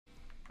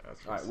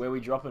That's Alright, where we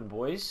dropping,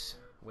 boys?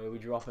 Where we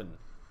dropping?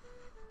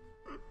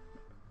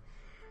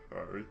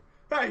 Alright.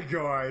 Hey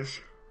guys!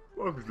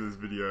 Welcome to this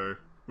video.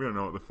 We don't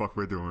know what the fuck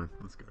we're doing.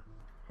 Let's go.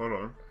 Hold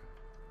on.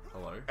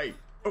 Hello? Hey!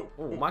 Oh!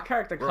 Oh, my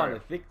character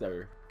kinda thick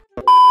though.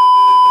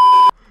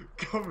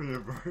 Come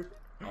here, bro.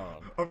 Hold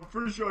on. I'm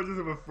pretty sure I just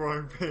have a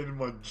frying pan in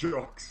my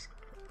jocks.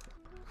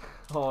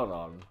 Hold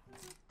on.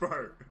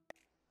 Bro.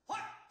 What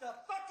the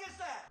fuck is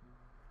that?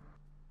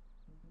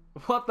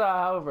 What the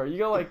hell, bro? You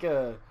got like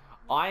a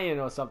iron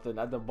or something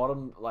at the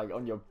bottom, like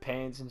on your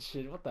pants and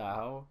shit. What the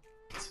hell?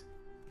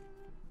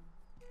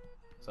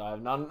 So I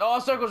have none. Oh,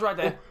 circle's right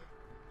there.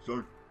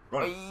 So,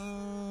 right.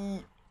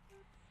 Eee.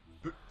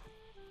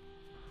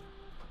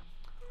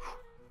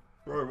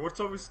 Bro, what's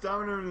up with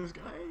stamina in this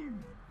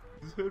game?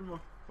 Just hurt my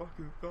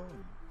fucking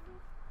thumb.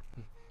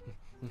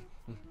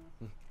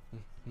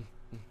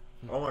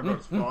 Oh my god,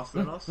 it's faster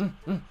than us? Oh.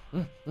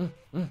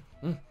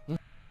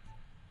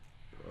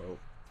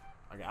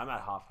 Okay, I'm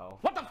at half health.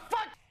 What the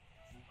fuck?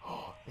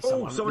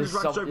 Oh, someone just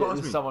ran straight past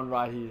me. There's someone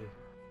right here.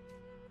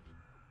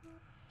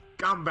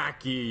 Come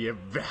back here, you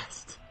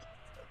bastard.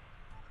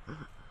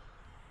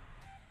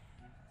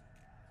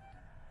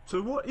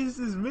 So what is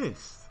this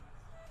mist?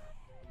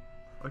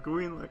 Like, are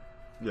we in like...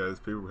 Yeah, there's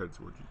people heading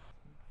towards you.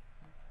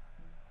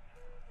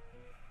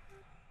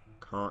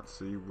 Can't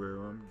see where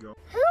I'm going.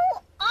 Who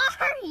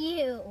are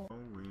you?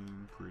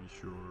 Going, pretty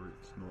sure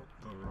it's not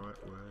the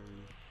right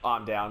way. Oh,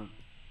 I'm down.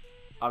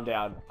 I'm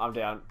down. I'm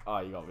down. Oh,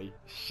 you got me.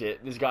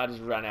 Shit, this guy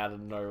just ran out of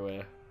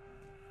nowhere.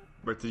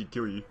 Wait, did he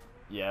kill you?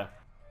 Yeah.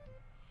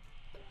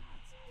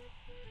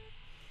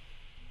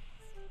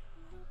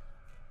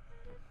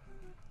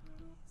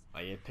 Oh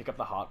yeah, pick up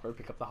the heart, bro.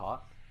 Pick up the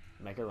heart.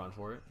 Make a run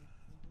for it.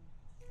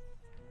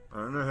 I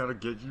don't know how to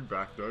get you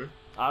back though.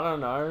 I don't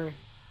know.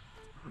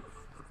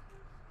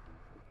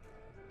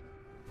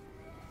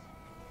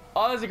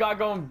 Oh, there's a guy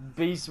going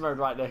beast mode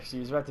right next to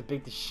you. He's about to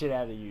beat the shit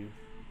out of you.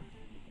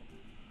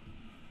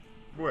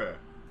 Where?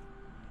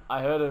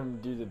 I heard him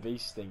do the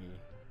beast thingy.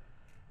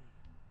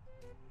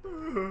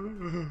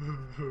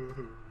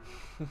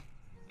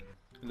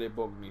 They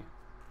bugged me.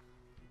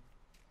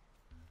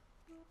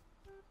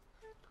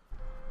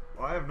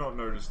 I have not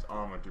noticed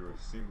armor do a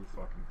single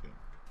fucking thing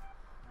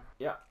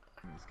Yeah.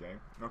 in this game.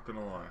 Not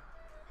gonna lie.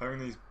 Having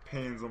these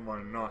pins on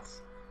my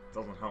nuts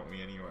doesn't help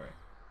me anyway.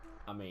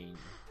 I mean,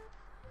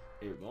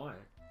 it might.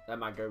 That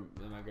might go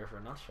for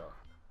a nut shot.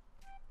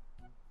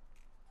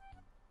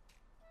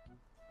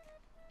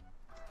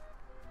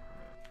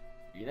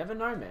 You never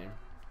know, man.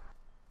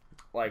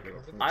 Like,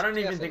 I don't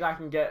even think I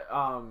can get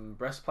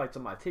breastplates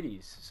on my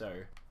titties, so.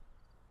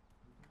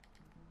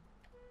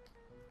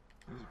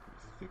 This is a pretty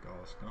thick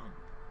ass gun.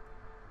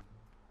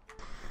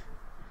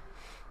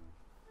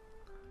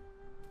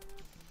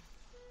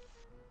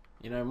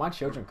 You know, my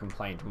children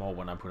complained more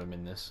when I put them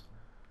in this.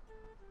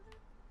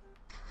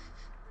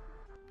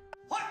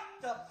 What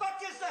the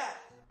fuck is that?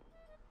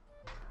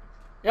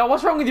 Yo,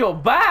 what's wrong with your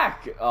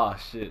back? Oh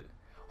shit.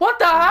 What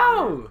the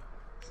hell?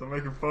 So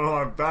making fun of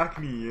my back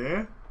knee,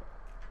 yeah?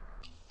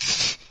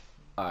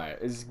 Alright,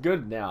 it's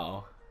good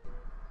now.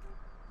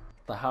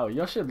 What the hell?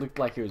 Your shit looked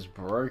like it was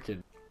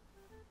broken.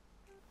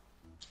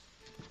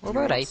 What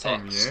about Apex?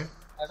 Some, yeah?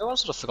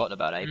 Everyone's sort of forgotten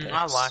about Apex.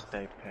 I liked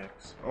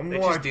Apex. I'm They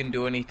like... just didn't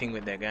do anything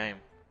with their game.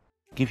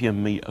 Give your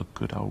meat a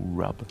good old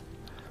rub.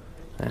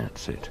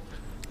 That's it.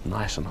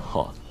 Nice and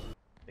hot.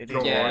 They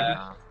did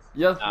Yeah.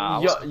 Your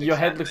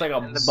head looks like a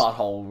And the-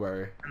 butthole,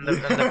 bro. And the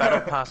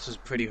battle pass was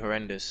pretty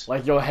horrendous.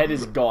 Like your head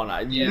is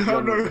gone. You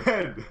have no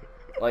head!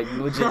 Like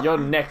legit, your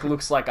neck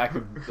looks like I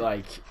could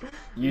like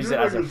use it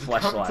as a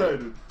flashlight. The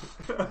new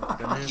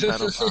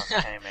battle pass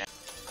came out.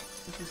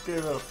 This game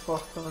had a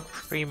fuck ton of...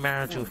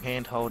 Premarital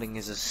hand holding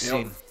is a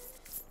sin.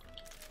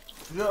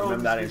 Remember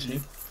that,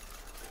 Anthony?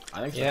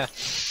 I think so. Yeah.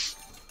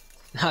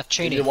 Not Did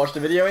cheating. you watch the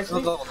video,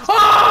 Anthony?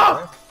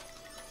 Ah!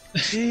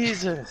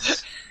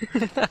 Jesus!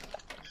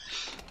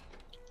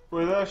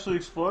 Were they actually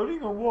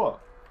exploding or what?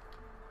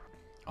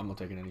 I'm not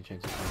taking any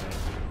chances.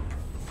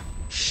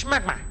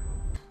 Smack my!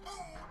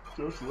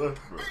 Just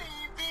left, bro.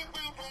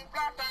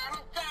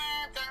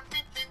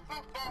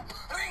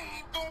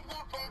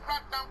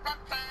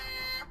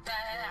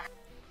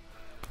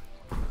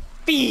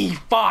 Fee,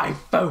 fi,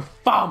 fo,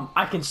 fum!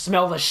 I can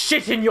smell the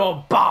shit in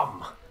your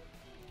bum!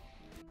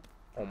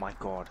 Oh my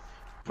god.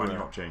 Bunny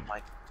hop change.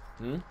 Like,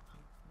 Bunny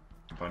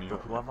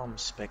but hop. while I'm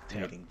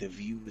spectating, the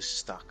view was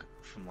stuck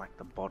from like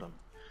the bottom.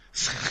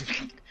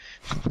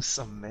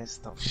 Some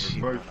messed up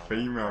shit. We're going both on.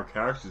 female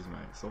characters,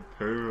 mate. Stop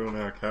pooing on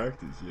our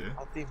characters, yeah?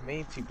 I didn't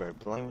mean to, bro.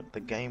 Blame it. The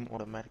game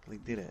automatically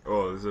did it.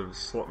 Oh, there's a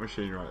slot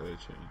machine right there,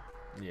 Chin.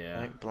 Yeah.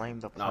 Don't blame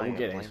the Nah, player. we'll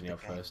get blame Anthony the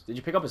up game. first. Did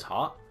you pick up his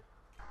heart?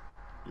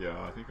 Yeah,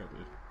 I think I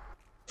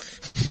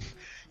did.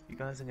 You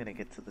guys are gonna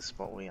get to the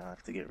spot where you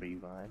have to get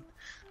revived.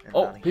 and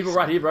Oh, none of people you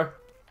right here, bro.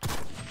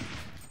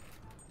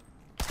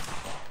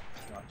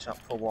 Watch out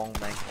for Wong,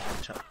 mate.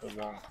 Watch out for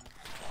Wong.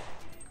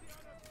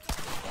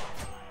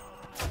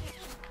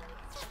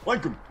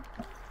 Like him!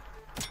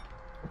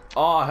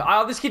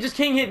 Oh, this kid just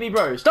king hit me,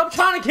 bro. Stop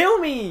trying to kill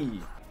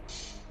me!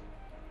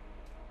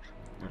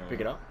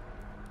 Pick it up.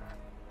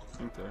 I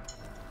think so.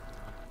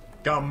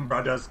 Gum,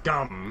 brothers,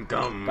 gum,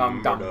 gum,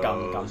 Gum, gum, brothers.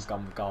 gum, gum,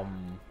 gum,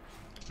 gum.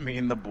 Me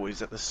and the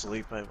boys at the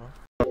sleepover.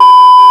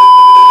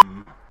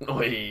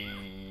 Oi.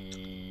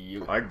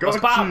 I got What's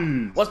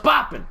poppin'? cheese. What's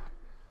poppin'?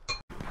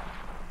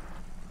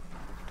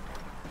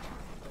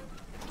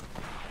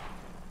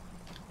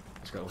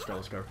 Let's go, let's go,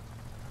 let's go.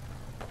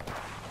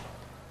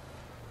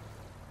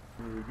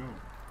 Where are we going?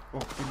 Oh,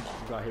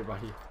 Right here,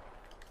 right here.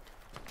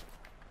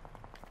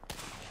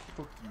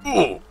 fuck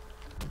you.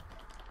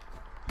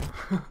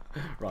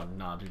 Run,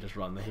 nah, dude, just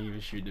run. He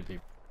was shooting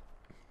people.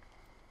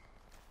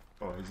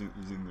 Oh, he's in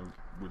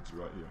the woods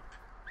right here.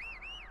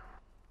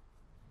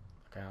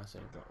 Okay, I see.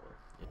 That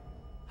way.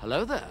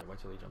 Hello there. Wait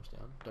till he jumps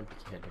down. Don't pick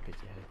your head, don't pick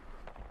your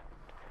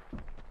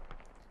head.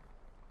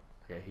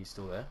 Okay, he's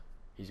still there.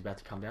 He's about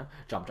to come down.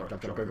 Jump, jump,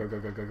 jump, jump, go, go, go,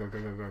 go, go, go, go,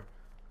 go, go.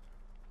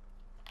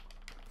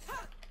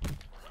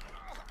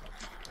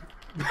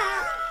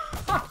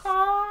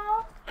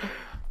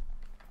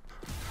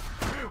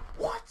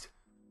 What?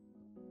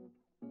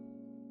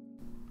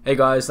 Hey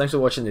guys, thanks for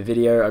watching the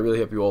video. I really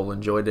hope you all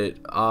enjoyed it.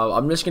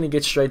 I'm just going to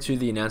get straight to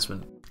the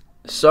announcement.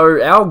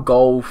 So our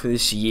goal for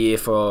this year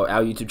for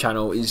our YouTube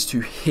channel is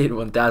to hit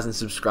 1,000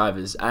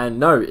 subscribers. And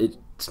no,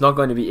 it's not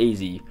going to be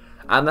easy.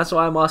 And that's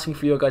why I'm asking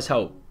for your guys'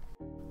 help.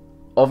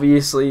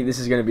 Obviously, this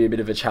is going to be a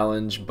bit of a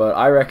challenge, but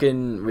I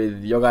reckon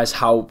with your guys'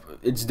 help,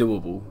 it's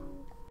doable.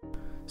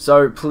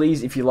 So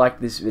please, if you like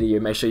this video,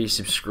 make sure you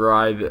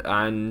subscribe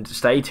and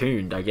stay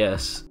tuned, I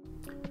guess.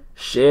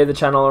 Share the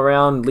channel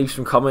around, leave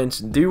some comments,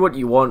 do what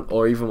you want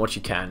or even what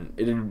you can.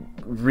 It'd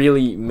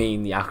really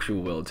mean the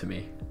actual world to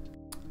me.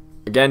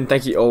 Again,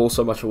 thank you all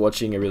so much for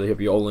watching. I really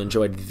hope you all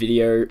enjoyed the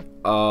video.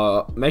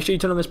 Make sure you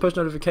turn on those post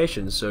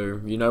notifications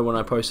so you know when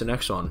I post the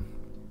next one.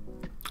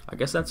 I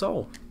guess that's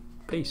all.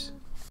 Peace.